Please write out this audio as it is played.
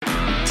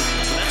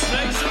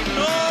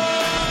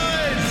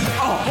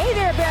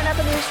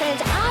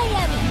fans, I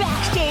am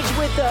backstage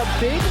with the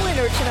big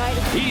winner tonight.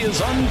 He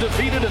is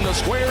undefeated in the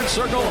squared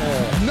circle.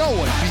 No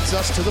one beats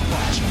us to the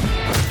punch.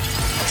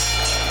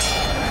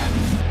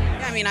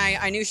 I mean,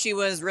 I knew she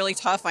was really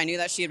tough. I knew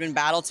that she had been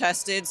battle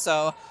tested,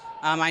 so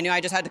I knew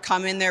I just had to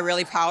come in there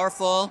really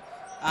powerful.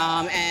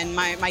 And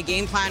my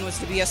game plan was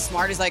to be as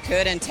smart as I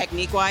could and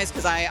technique-wise,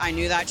 because I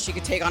knew that she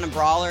could take on a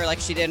brawler like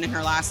she did in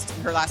her last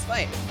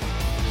fight.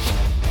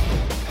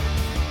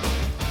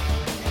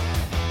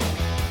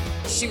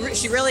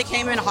 She really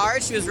came in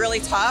hard. She was really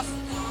tough.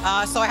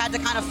 So I had to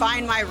kind of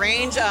find my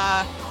range.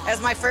 As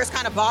my first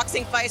kind of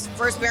boxing fight,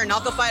 first bare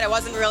knuckle fight, I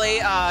wasn't really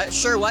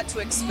sure what to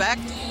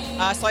expect.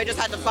 So I just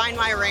had to find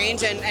my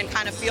range and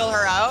kind of feel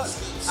her out.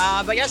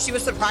 But yeah, she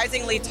was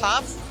surprisingly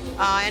tough.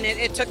 And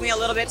it took me a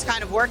little bit to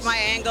kind of work my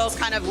angles,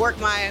 kind of work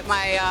I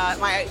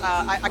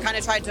kind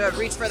of tried to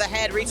reach for the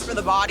head, reach for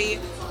the body,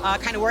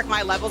 kind of work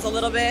my levels a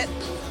little bit.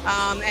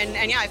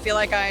 And yeah, I feel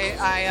like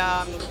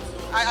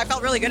I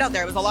felt really good out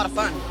there. It was a lot of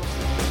fun.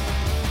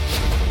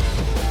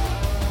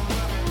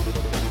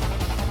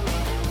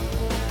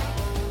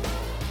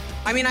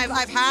 I mean,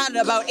 I've had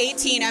about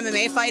 18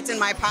 MMA fights in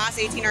my past,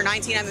 18 or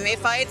 19 MMA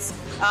fights,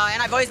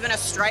 and I've always been a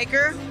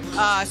striker.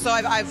 So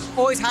I've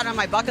always had on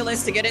my bucket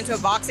list to get into a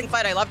boxing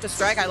fight. I love to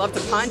strike, I love to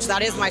punch,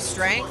 that is my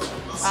strength.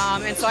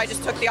 And so I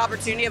just took the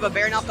opportunity of a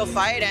bare knuckle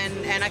fight,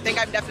 and I think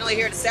I'm definitely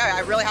here to stay. I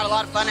really had a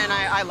lot of fun, and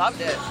I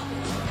loved it.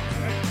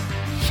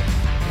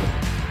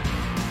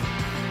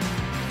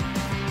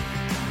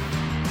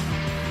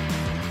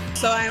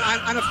 So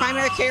I'm a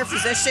primary care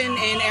physician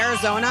in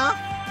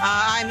Arizona.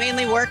 I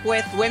mainly work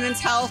with women's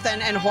health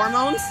and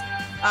hormones.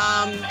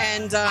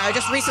 And I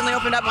just recently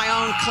opened up my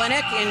own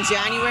clinic in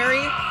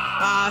January.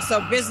 So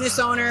business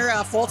owner,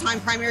 a full-time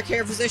primary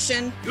care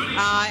physician.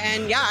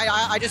 And yeah,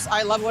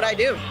 I love what I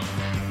do.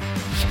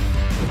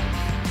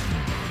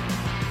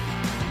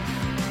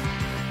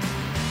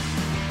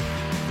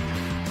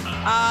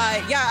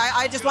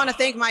 I just want to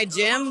thank my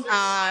gym,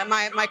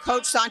 my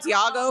coach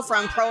Santiago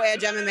from Pro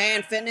Edge MMA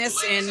and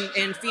Fitness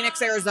in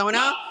Phoenix,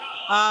 Arizona.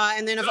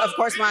 And then, of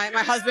course, my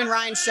husband,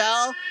 Ryan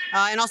Schell,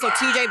 and also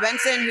TJ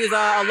Benson, who's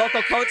a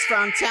local coach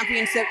from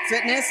Championship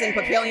Fitness in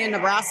Papillion,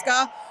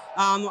 Nebraska.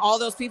 All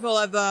those people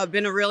have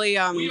been a really,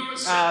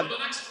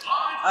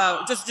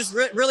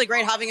 really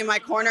great having in my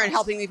corner and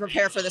helping me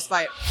prepare for this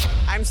fight.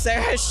 I'm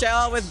Sarah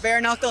Schell with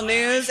Bare Knuckle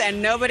News,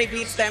 and nobody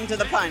beats them to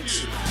the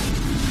punch.